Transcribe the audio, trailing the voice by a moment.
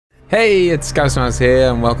Hey, it's ScouseMouse here,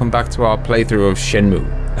 and welcome back to our playthrough of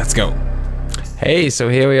Shenmue. Let's go. Hey, so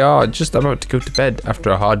here we are, just about to go to bed after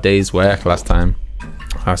a hard day's work last time.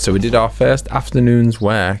 So we did our first afternoon's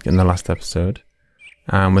work in the last episode,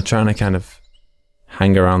 and we're trying to kind of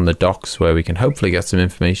hang around the docks where we can hopefully get some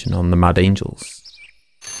information on the Mad Angels.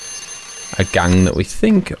 A gang that we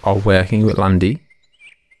think are working with Landy.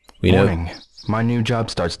 Morning. My new job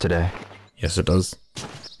starts today. Yes, it does.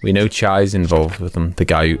 We know Chai's involved with them, the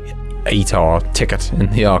guy who ate our ticket in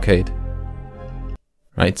the arcade.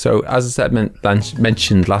 Right, so as I said,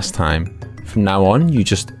 mentioned last time, from now on you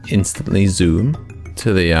just instantly zoom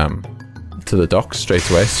to the docks straight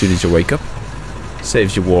away as soon as you wake up.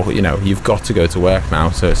 Saves you walk, you know, you've got to go to work now,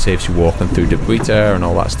 so it saves you walking through the Buita and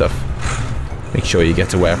all that stuff. Make sure you get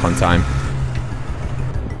to work on time.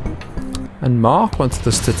 And Mark wanted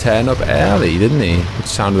us to turn up early, didn't he? Which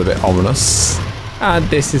sounded a bit ominous. And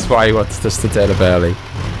this is why he wants us to turn up early.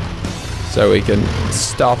 So we can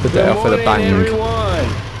start the day off with a bang. Everyone.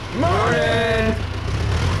 Morning!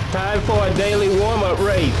 Time for a daily warm-up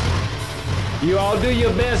race. You all do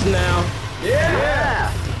your best now.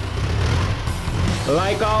 Yeah!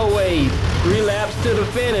 Like always, 3 laps to the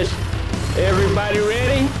finish. Everybody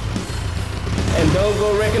ready? And don't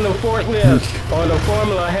go wrecking the forklift or the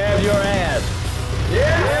formula have your ass.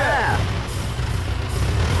 Yeah!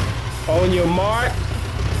 On your mark,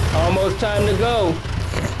 almost time to go.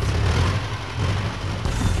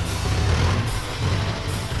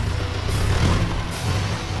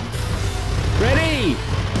 Ready,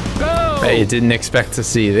 go! Bet you didn't expect to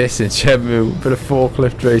see this in Shenmue, but a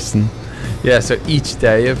forklift racing. Yeah, so each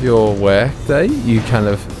day of your work day, you kind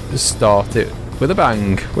of start it with a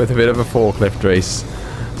bang, with a bit of a forklift race.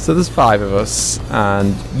 So there's 5 of us,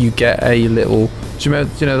 and you get a little, do you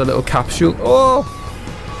know the little capsule? Oh!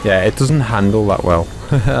 Yeah, it doesn't handle that well.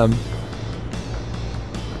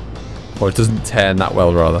 Or it doesn't turn that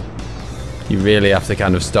well, rather. You really have to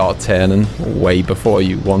kind of start turning way before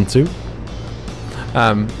you want to.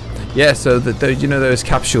 Yeah, so you know those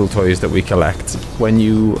capsule toys that we collect? When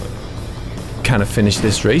you kind of finish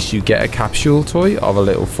this race, you get a capsule toy of a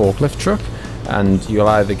little forklift truck, and you'll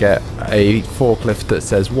either get a forklift that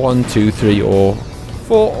says 1, 2, 3, or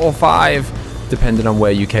 4 or 5, depending on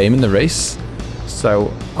where you came in the race.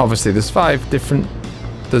 So obviously there's 5 different,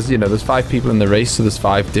 there's 5 people in the race, so there's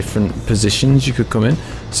 5 different positions you could come in.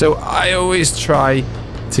 So I always try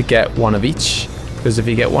to get one of each, because if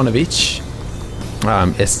you get one of each,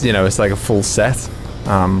 it's like a full set,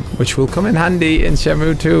 which will come in handy in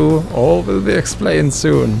Shenmue 2. All will be explained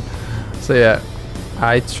soon. So yeah,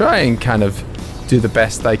 I try and kind of do the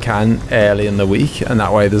best I can early in the week, and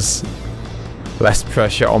that way there's less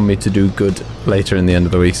pressure on me to do good later in the end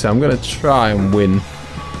of the week. So I'm going to try and win.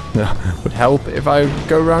 Would help if I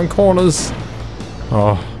go around corners.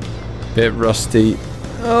 Oh, bit rusty.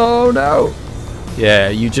 Oh no. Yeah,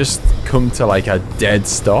 you just come to like a dead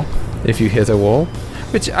stop if you hit a wall,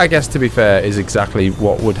 which I guess, to be fair, is exactly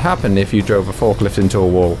what would happen if you drove a forklift into a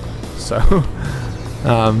wall. So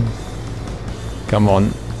come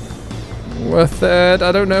on, we're third.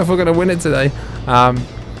 I don't know if we're gonna win it today.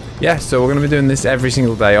 Yeah, so we're going to be doing this every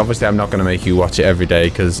single day. Obviously, I'm not going to make you watch it every day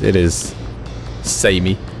because it is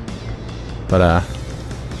samey. But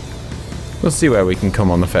we'll see where we can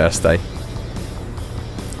come on the first day.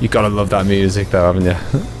 You got to love that music though, haven't you?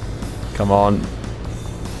 Come on.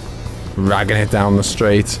 Ragging it down the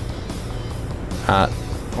straight. I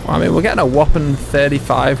mean, we're getting a whopping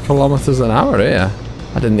 35 kilometers an hour here.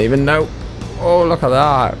 I didn't even know. Oh, look at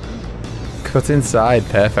that. Cut inside.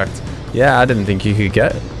 Perfect. Yeah, I didn't think you could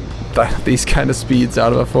get these kind of speeds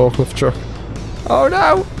out of a forklift truck. Oh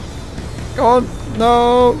no! Go on,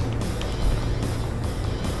 no!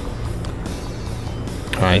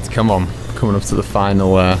 Alright, come on. Coming up to the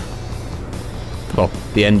final, well,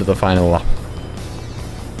 the end of the final lap.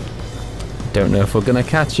 Don't know if we're gonna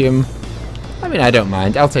catch him. I mean, I don't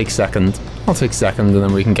mind. I'll take second. I'll take second, and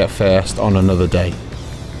then we can get first on another day.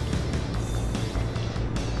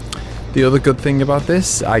 The other good thing about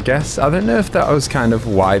this, I guess, I don't know if that was kind of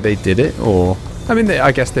why they did it, or, I mean,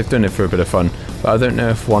 I guess they've done it for a bit of fun, but I don't know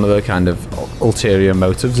if one of the kind of ulterior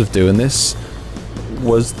motives of doing this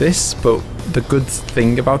was this, but the good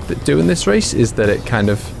thing about doing this race is that it kind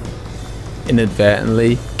of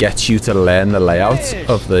inadvertently gets you to learn the layout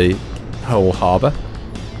of the whole harbour.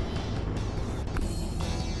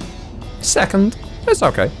 Second, it's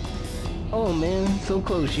okay. Oh man, so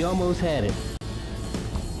close, you almost had it.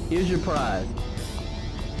 Here's your prize.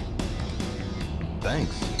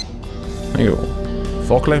 Thanks. There you go.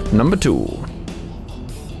 Forklift number 2. We'll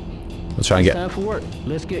try and get. Time for work.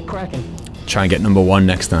 Let's get cracking. Try and get number 1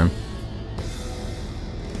 next time.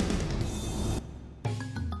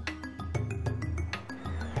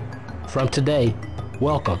 From today,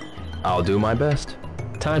 welcome. I'll do my best.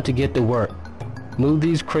 Time to get to work. Move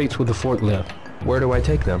these crates with a forklift. Where do I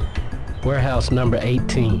take them? Warehouse number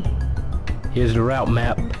 18. Here's the route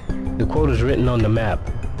map. The quota's written on the map.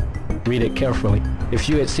 Read it carefully. If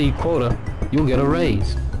you exceed quota, you'll get a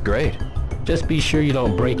raise. Great. Just be sure you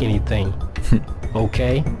don't break anything.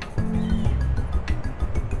 Okay?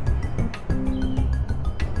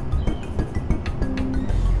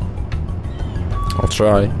 I'll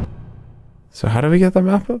try. So how do we get the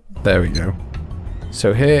map up? There we go.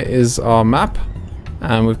 So here is our map,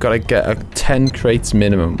 and we've got to get a 10 crates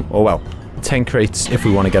minimum. Or well, 10 crates if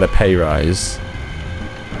we want to get a pay rise.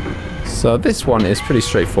 So this one is pretty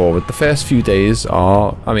straightforward. The first few days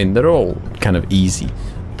are, I mean, they're all kind of easy,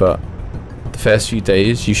 but the first few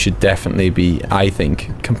days you should definitely be, I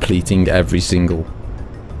think, completing every single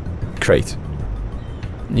crate.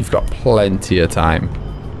 You've got plenty of time.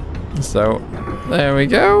 So there we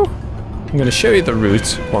go. I'm going to show you the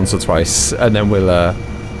route once or twice, and then we'll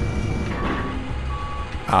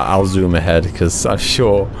I'll zoom ahead because I'm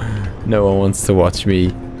sure no one wants to watch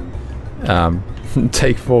me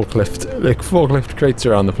take forklift crates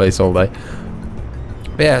around the place all day.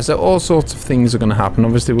 But yeah, so all sorts of things are going to happen.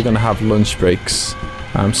 Obviously we're going to have lunch breaks,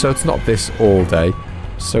 so it's not this all day.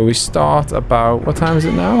 So we start about, what time is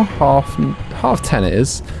it now? Half 10 it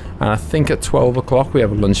is, and I think at 12 o'clock we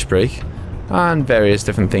have a lunch break, and various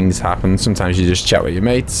different things happen. Sometimes you just chat with your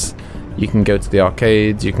mates, you can go to the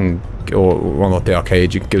arcade, you can, or well, not the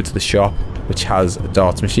arcade, you can go to the shop which has a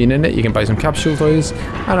darts machine in it, you can buy some capsule toys,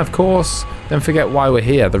 and of course don't forget why we're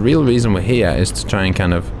here. The real reason we're here is to try and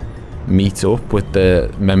kind of meet up with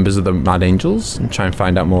the members of the Mad Angels and try and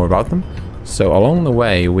find out more about them. So along the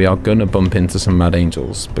way we are gonna bump into some Mad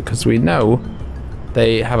Angels because we know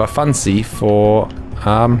they have a fancy for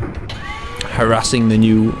harassing the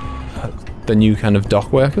new kind of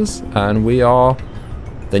dock workers, and we are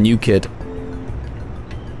the new kid.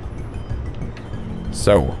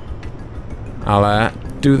 So I'll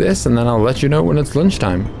do this and then I'll let you know when it's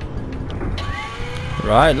lunchtime.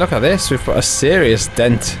 Right, look at this. We've put a serious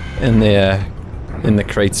dent in the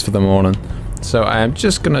crates for the morning. So I am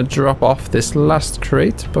just gonna drop off this last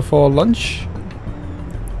crate before lunch.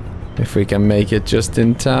 If we can make it just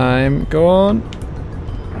in time. Go on.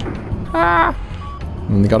 Ah!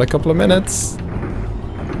 Only got a couple of minutes.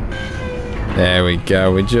 There we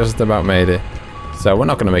go. We just about made it. So we're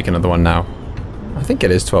not gonna make another one now. I think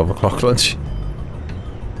it is 12 o'clock lunch.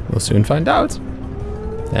 We'll soon find out.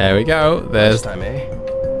 There we go. There's time, eh?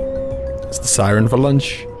 It's the siren for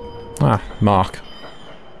lunch. Ah, Mark.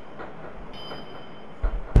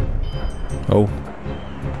 Oh.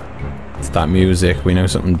 It's that music. We know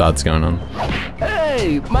something bad's going on.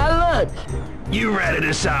 Hey, my lunch! You ratted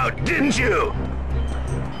us out, didn't you?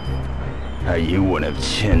 Are you one of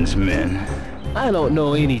Chen's men? I don't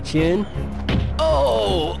know any Chen.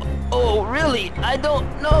 Oh, really? I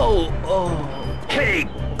don't know. Oh. Hey,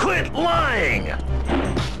 quit lying!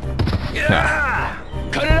 Yeah!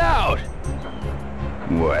 Cut it out!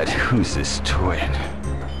 What? Who's this twin?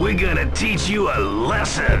 We're gonna teach you a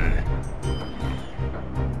lesson!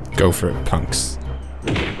 Go for it, punks.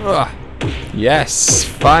 Ugh. Yes,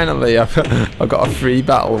 finally I've got a free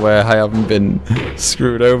battle where I haven't been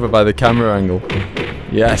screwed over by the camera angle.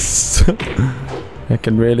 Yes. I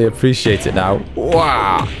can really appreciate it now.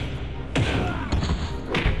 Wow.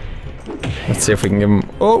 Let's see if we can give him...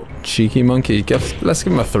 Oh, cheeky monkey. Let's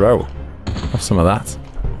give him a throw. Have some of that.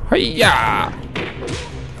 Hi-ya!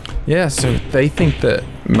 Yeah, so they think that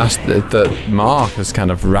Mark has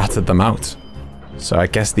kind of ratted them out. So I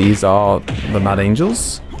guess these are the Mad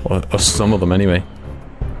Angels? Or some of them anyway.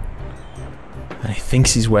 And he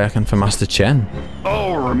thinks he's working for Master Chen.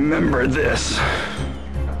 Oh, remember this.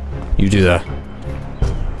 You do that.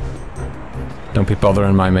 Don't be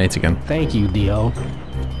bothering my mate again. Thank you, Dio.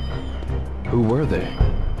 Who were they?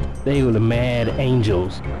 They were the Mad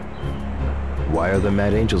Angels. Why are the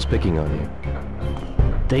Mad Angels picking on you?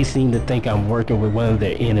 They seem to think I'm working with one of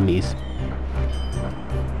their enemies.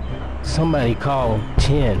 Somebody call him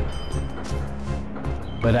Chen.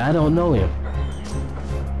 But I don't know him.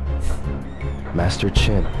 Master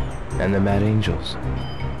Chen and the Mad Angels.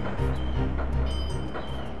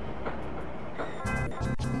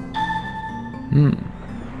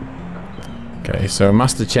 Okay, so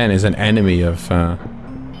Master Chen is an enemy of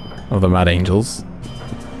the Mad Angels.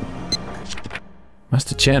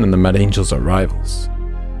 Master Chen and the Mad Angels are rivals.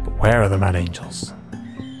 But where are the Mad Angels?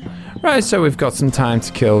 Right, so we've got some time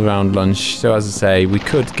to kill around lunch. So as I say, we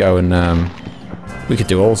could go and we could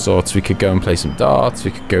do all sorts. We could go and play some darts.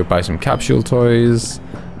 We could go buy some capsule toys.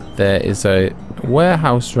 There is a...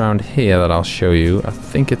 warehouse around here that I'll show you. I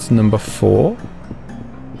think it's number 4.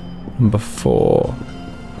 Number 4.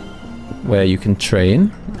 Where you can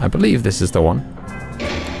train. I believe this is the one.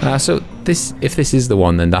 So this, if this is the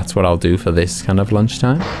one, then that's what I'll do for this kind of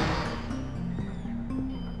lunchtime.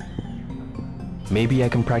 Maybe I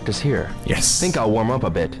can practice here. Yes. Think I'll warm up a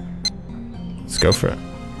bit. Let's go for it.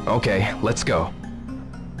 Okay, let's go.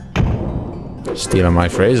 Stealing my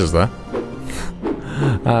phrases there.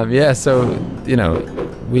 Yeah, so, you know,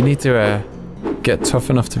 we need to get tough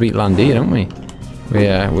enough to beat Landy, don't we?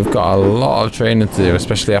 We've got a lot of training to do,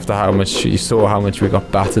 especially after how much you saw how much we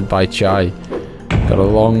got battered by Chai. Got a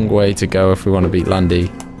long way to go if we want to beat Landy.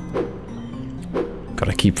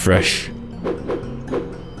 Gotta keep fresh.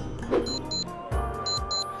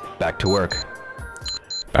 Back to work.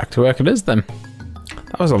 Back to work it is then.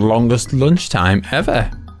 That was the longest lunchtime ever.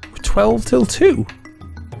 12 till 2.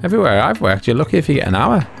 Everywhere I've worked, you're lucky if you get an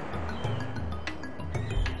hour.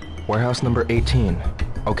 Warehouse number 18.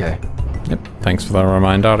 Okay. Yep, thanks for that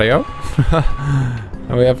reminder, Rio.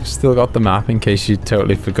 And we have still got the map in case you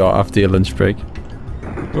totally forgot after your lunch break.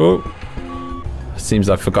 Oh. Seems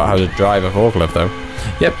I forgot how to drive a forklift though.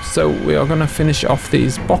 Yep, so we are going to finish off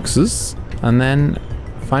these boxes and then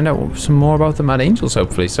find out some more about the Mad Angels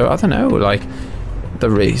hopefully. So I don't know, like the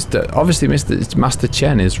race, obviously Master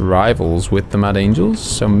Chen is rivals with the Mad Angels,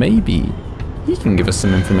 so maybe he can give us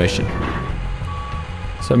some information.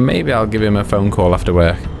 So maybe I'll give him a phone call after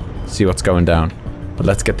work, see what's going down. But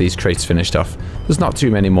let's get these crates finished off. There's not too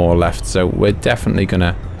many more left, so we're definitely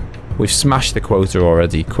gonna... We've smashed the quota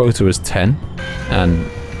already. Quota was 10, and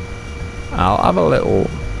I'll have a little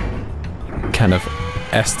kind of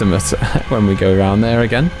estimate when we go around there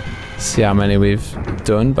again. See how many we've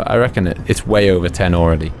done, but I reckon it's way over 10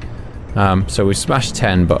 already. So we've smashed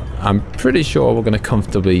 10, but I'm pretty sure we're going to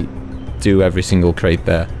comfortably do every single crate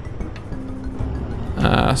there.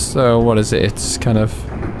 So what is it? It's kind of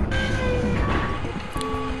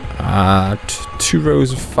 2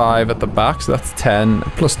 rows of 5 at the back, so that's 10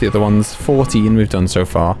 plus the other ones. 14 we've done so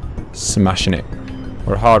far. Smashing it.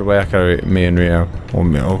 We're a hard worker, me and Rio, or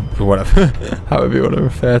Mil, whatever, however you want to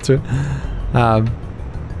refer to it.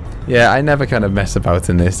 Yeah, I never kind of mess about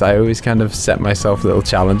in this. I always kind of set myself little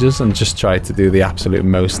challenges and just try to do the absolute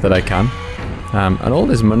most that I can. And all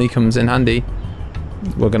this money comes in handy.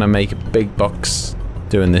 We're going to make big bucks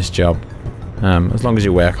doing this job, as long as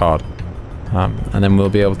you work hard. And then we'll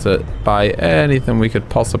be able to buy anything we could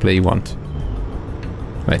possibly want.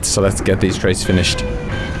 Right, so let's get these crates finished.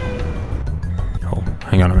 Oh,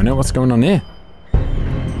 hang on a minute, what's going on here?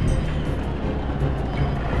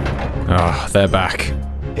 Oh, they're back.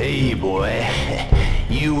 Hey, boy.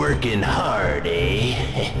 You working hard, eh?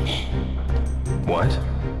 What?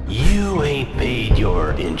 You ain't paid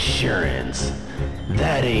your insurance.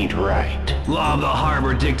 That ain't right. Law of the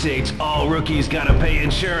harbor dictates all rookies gotta pay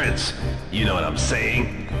insurance. You know what I'm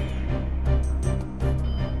saying?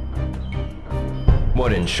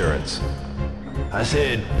 What insurance? I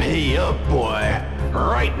said pay up, boy.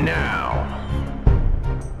 Right now.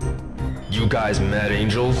 You guys Mad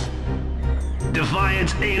Angels?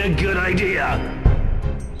 Defiance ain't a good idea.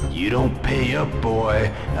 You don't pay up, boy,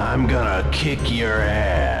 I'm gonna kick your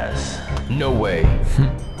ass. No way.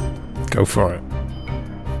 Go for it.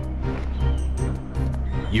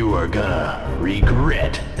 You are gonna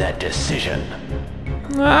regret that decision.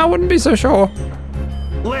 I wouldn't be so sure.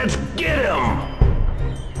 Let's get him!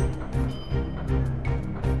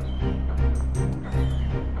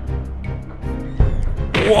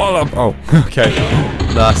 Wallop! Oh, okay.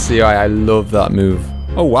 That's the eye. I love that move.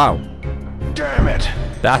 Oh, wow. Damn it!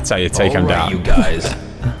 That's how you take him down. You guys.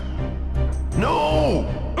 No!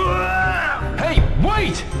 Hey,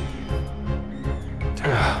 wait!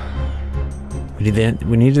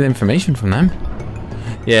 We needed information from them.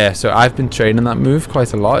 Yeah, so I've been training that move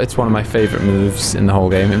quite a lot. It's one of my favorite moves in the whole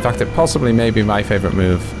game. In fact, it possibly may be my favorite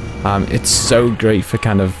move. It's so great for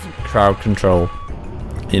kind of crowd control.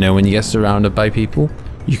 You know, when you get surrounded by people,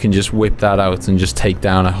 you can just whip that out and just take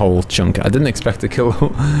down a whole chunk. I didn't expect to kill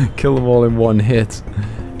them all in one hit.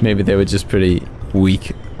 Maybe they were just pretty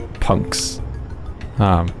weak punks.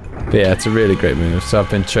 But yeah, it's a really great move. So I've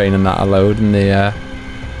been training that a load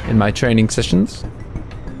in my training sessions.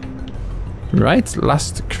 Right,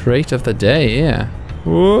 last crate of the day, yeah.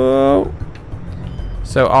 Whoa!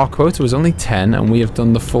 So our quota was only 10 and we have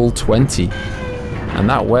done the full 20. And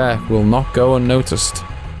that work will not go unnoticed.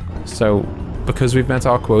 So, because we've met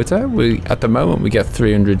our quota, at the moment we get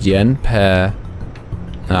 300 yen per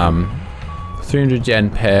 300 yen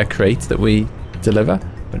per crate that we deliver.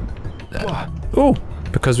 But,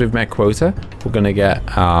 because we've met quota, we're gonna get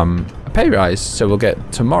pay rise. So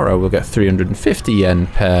tomorrow we'll get 350 yen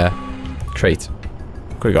per crate.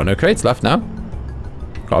 We got no crates left now.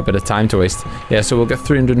 Got a bit of time to waste. Yeah, so we'll get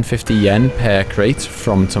 350 yen per crate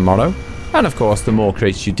from tomorrow. And of course, the more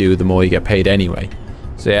crates you do, the more you get paid anyway.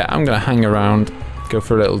 So yeah, I'm gonna hang around, go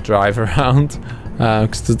for a little drive around,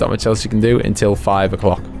 because there's not much else you can do until 5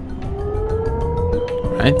 o'clock.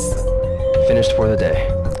 Right. Finished for the day.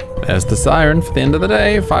 There's the siren for the end of the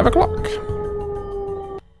day, 5 o'clock.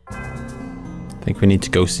 I think we need to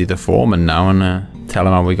go see the foreman now and tell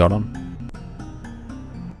him how we got on.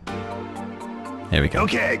 Here we go.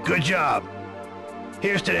 Okay, good job.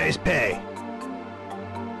 Here's today's pay.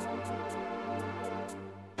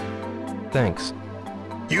 Thanks.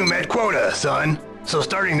 You met quota, son. So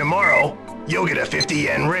starting tomorrow, you'll get a 50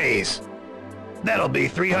 yen raise. That'll be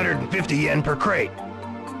 350 yen per crate.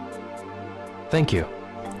 Thank you.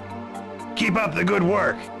 Keep up the good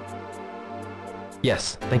work.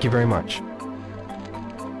 Yes, thank you very much.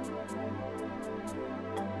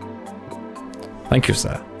 Thank you,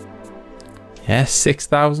 sir. Yeah,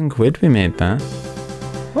 6,000 quid we made there.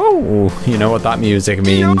 Oh, you know what that music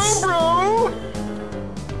means. Yo, bro!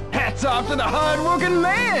 Hats off to the hard-working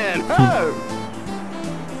man!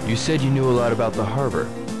 Oh! You said you knew a lot about the harbor.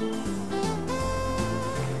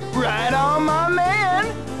 Right on, my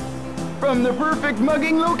man! From the perfect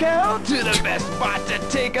mugging locale to the best spot to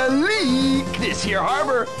take a leak, this here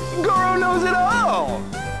harbor, Goro knows it all!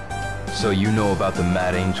 So you know about the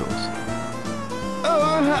Mad Angels.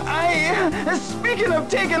 Speaking of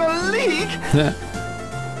taking a leak...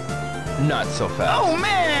 Not so fast. Oh,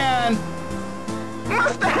 man!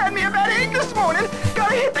 Must have had me a bad egg this morning.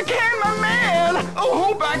 Gotta hit the can, my man! Oh,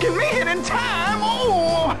 hope I can make it in time!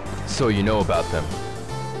 Oh! So you know about them.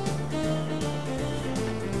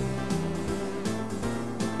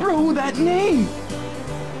 Bro, that name!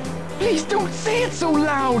 Please don't say it so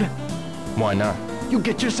loud! Why not? You'll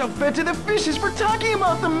get yourself fed to the fishes for talking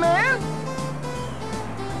about them, man!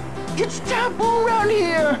 It's taboo around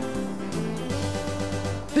here!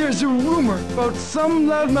 There's a rumor about some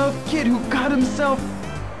loudmouth kid who got himself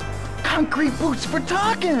concrete boots for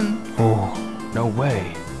talking! Oh, no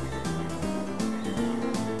way.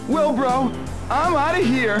 Well, bro, I'm out of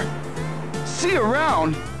here! See you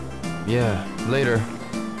around! Yeah, later.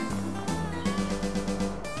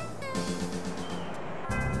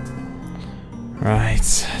 Right,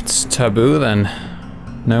 it's taboo then.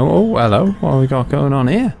 No, oh, hello. What have we got going on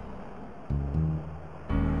here?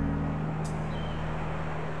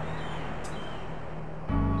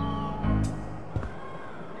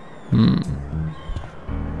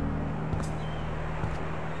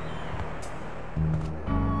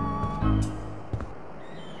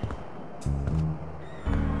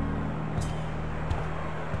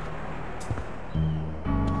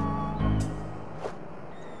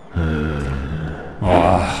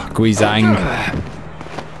 Oh, Guizhang.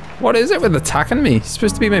 What is it with attacking me? He's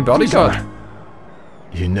supposed to be my bodyguard.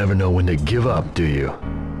 You never know when to give up, do you?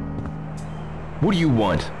 What do you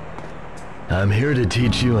want? I'm here to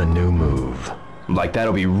teach you a new move. Like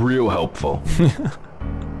that'll be real helpful.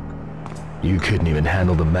 You couldn't even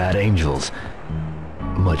handle the Mad Angels,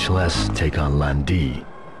 much less take on Landi.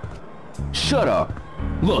 Shut up.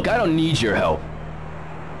 Look, I don't need your help.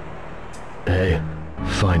 Hey,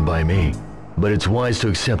 fine by me, but it's wise to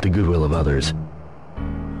accept the goodwill of others.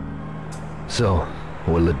 So,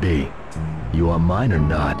 what'll it be? You want mine or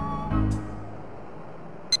not?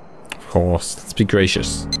 Of course, let's be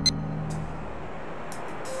gracious.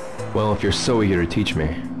 Well, if you're so eager to teach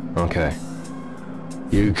me, okay.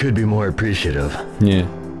 You could be more appreciative. Yeah.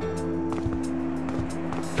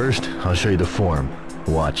 First, I'll show you the form.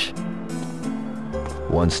 Watch.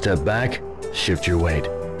 One step back, shift your weight.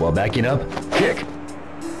 While backing up, kick.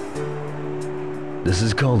 This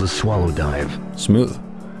is called a swallow dive. Smooth.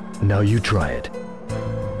 Now you try it.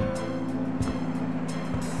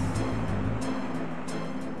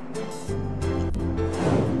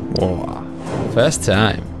 Whoa. First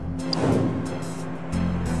time.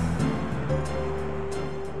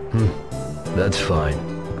 That's fine.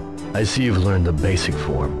 I see you've learned the basic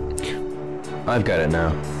form. I've got it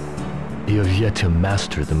now. You have yet to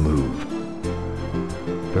master the move.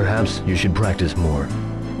 Perhaps you should practice more.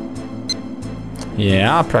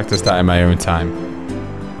 Yeah, I'll practice that in my own time.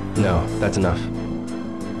 No, that's enough.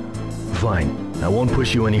 Fine. I won't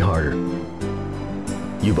push you any harder.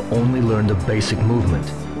 You've only learned the basic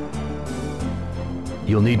movement.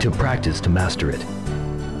 You'll need to practice to master it.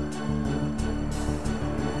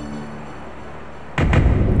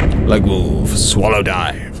 Leg wolf, swallow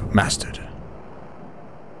dive, mastered.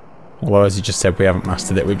 Although as you just said, we haven't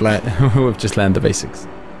mastered it, we've just learned the basics.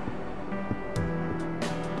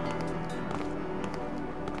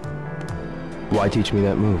 Why teach me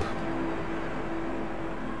that move?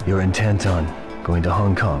 You're intent on going to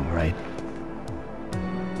Hong Kong, right?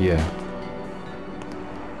 Yeah.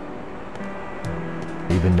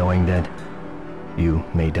 Even knowing that you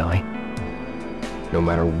may die? No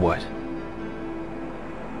matter what.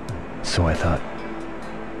 So I thought.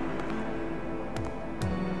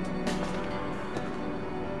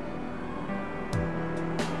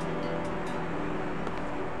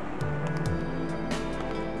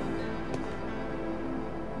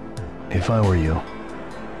 If I were you,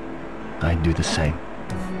 I'd do the same.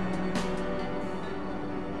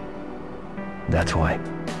 That's why.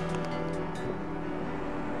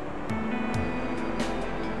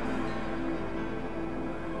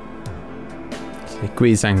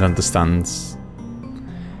 Guizhang understands.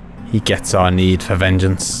 He gets our need for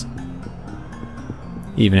vengeance.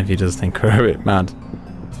 Even if he does think we're a bit mad.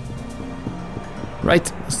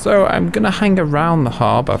 Right, so I'm gonna hang around the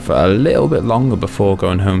harbour for a little bit longer before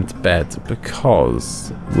going home to bed,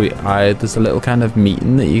 because there's a little kind of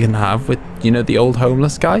meeting that you can have with, you know, the old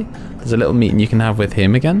homeless guy. There's a little meeting you can have with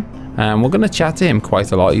him again, and we're gonna chat to him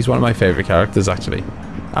quite a lot. He's one of my favourite characters, actually,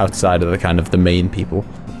 outside of the kind of the main people.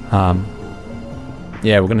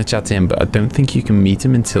 Yeah, we're gonna chat to him, but I don't think you can meet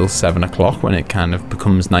him until 7 o'clock when it kind of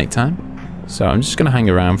becomes nighttime. So I'm just gonna hang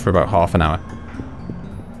around for about half an hour.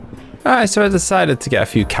 Alright, so I decided to get a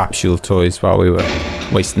few capsule toys while we were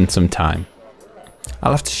wasting some time. I'll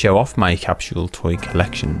have to show off my capsule toy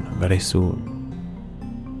collection very soon.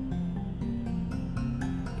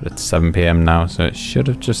 But it's 7 PM now, so it should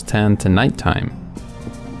have just turned to nighttime.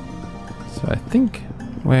 So I think,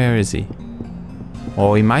 where is he?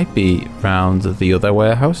 Or he might be round the other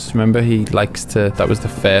warehouse. Remember, he likes to, that was the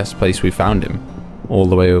first place we found him, all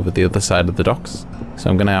the way over the other side of the docks. So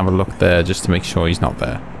I'm gonna have a look there just to make sure he's not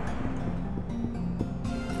there.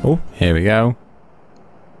 Oh, here we go.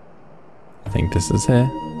 I think this is here.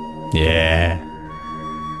 Yeah.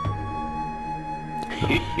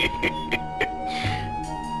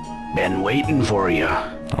 Been waiting for you.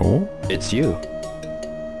 Oh. It's you.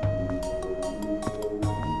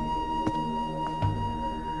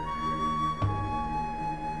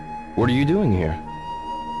 What are you doing here?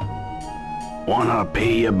 Wanna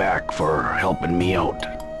pay you back for helping me out.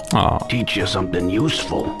 Oh. Teach you something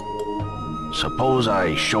useful. Suppose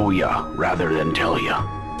I show ya rather than tell ya.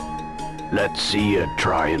 Let's see you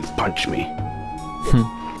try and punch me.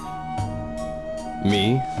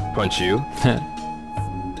 Me? Punch you?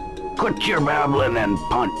 Quit your babbling and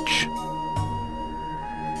punch.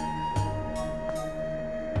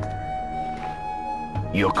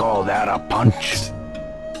 You call that a punch?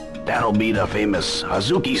 That'll be the famous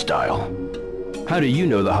Hazuki style. How do you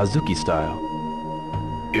know the Hazuki style?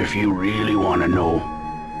 If you really want to know,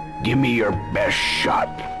 give me your best shot.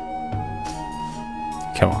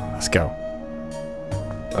 Come on, let's go.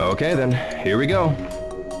 Okay then, here we go.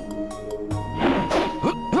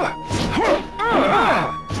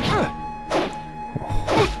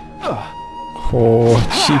 Oh,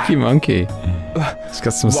 cheeky monkey. He's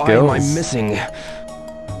got some skills. Why am I missing?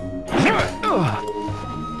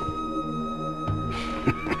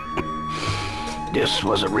 This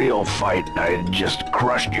was a real fight. I just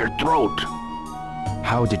crushed your throat.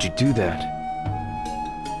 How did you do that?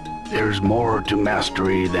 There's more to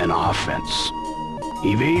mastery than offense.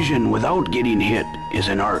 Evasion without getting hit is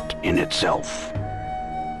an art in itself.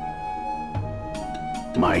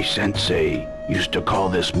 My sensei used to call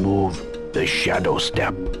this move the shadow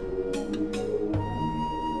step.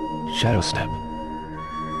 Shadow step.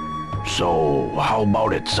 So, how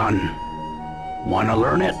about it, son? Wanna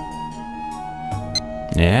learn it?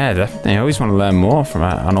 Yeah, definitely. I always want to learn more from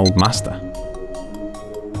an old master.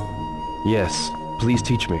 Yes, please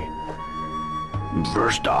teach me.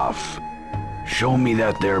 First off, show me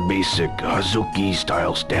that there basic Hazuki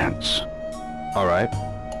style stance. Alright.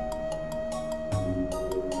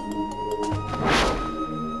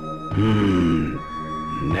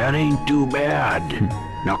 That ain't too bad.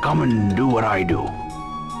 Now come and do what I do.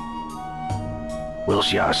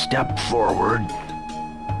 Whilst ya step forward,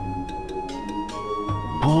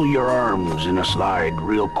 pull your arms in a slide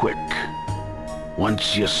real quick.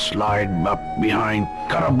 Once you slide up behind,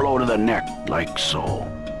 cut a blow to the neck, like so.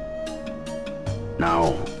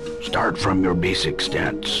 Now, start from your basic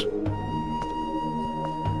stance.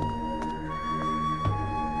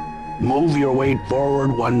 Move your weight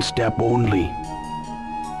forward one step only.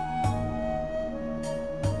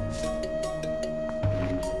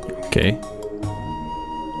 Okay.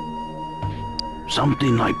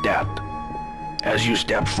 Something like that. As you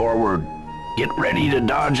step forward, get ready to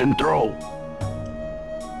dodge and throw.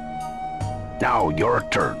 Now, your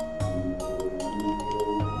turn.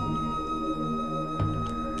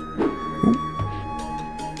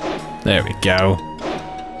 There we go.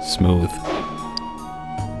 Smooth.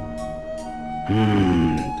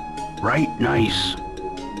 Right nice.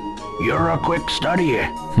 You're a quick study.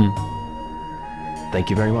 Thank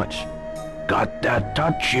you very much. Got that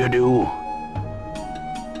touch, you do.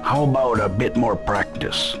 How about a bit more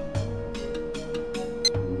practice?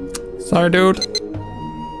 Sorry, dude.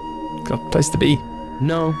 Got a place to be.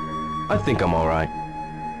 No, I think I'm alright.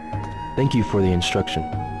 Thank you for the instruction.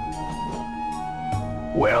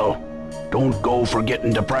 Well, don't go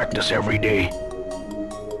forgetting to practice every day.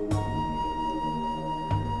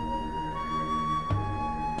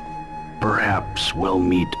 Perhaps we'll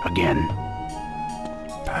meet again.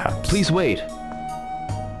 Perhaps. Please wait.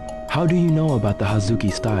 How do you know about the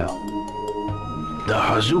Hazuki style? The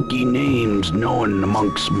Hazuki name's known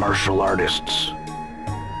amongst martial artists.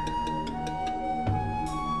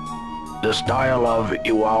 The style of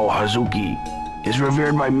Iwao Hazuki is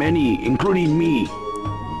revered by many, including me.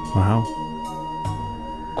 Wow.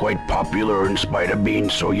 Quite popular in spite of being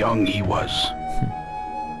so young he was.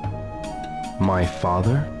 My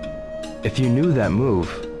father? If you knew that move,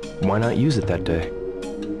 why not use it that day?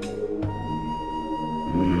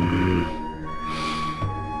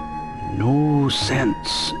 No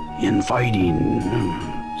sense in fighting.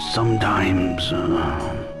 Sometimes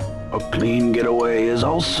a clean getaway is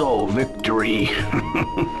also victory.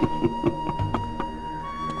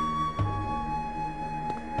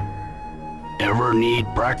 Ever need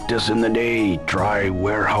practice in the day, try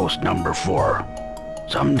warehouse number 4.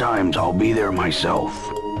 Sometimes I'll be there myself.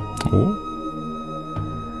 Ooh.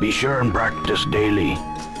 Be sure and practice daily.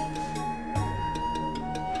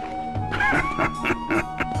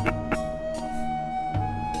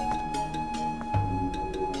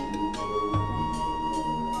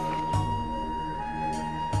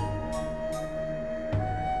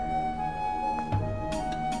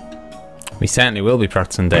 We certainly will be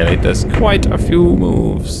practicing daily. There's quite a few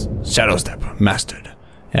moves. Shadow Step, mastered.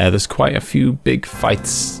 Yeah, there's quite a few big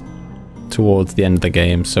fights towards the end of the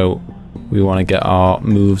game, so we want to get our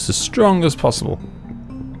moves as strong as possible.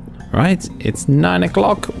 Right, it's 9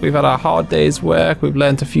 o'clock. We've had a hard day's work. We've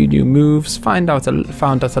learned a few new moves, found out a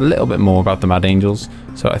little bit more about the Mad Angels.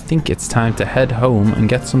 So I think it's time to head home and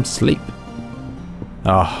get some sleep.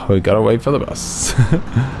 Oh, we gotta wait for the bus.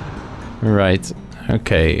 Right,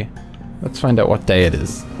 okay. Let's find out what day it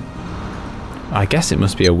is. I guess it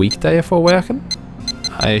must be a weekday if we're working.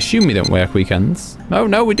 I assume we don't work weekends.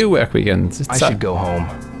 No, we do work weekends. I should go home.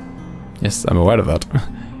 Yes, I'm aware of that.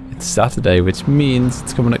 It's Saturday, which means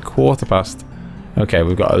it's coming at 15:15. Okay,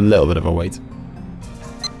 we've got a little bit of a wait.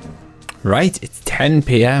 Right, it's 10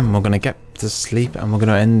 PM. We're going to get to sleep and we're going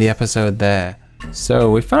to end the episode there.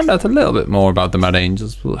 So we found out a little bit more about the Mad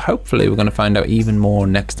Angels. Well, hopefully we're going to find out even more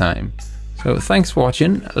next time. So thanks for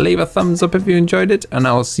watching. Leave a thumbs up if you enjoyed it, and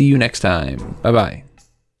I will see you next time. Bye bye.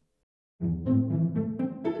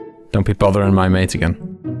 Don't be bothering my mate again.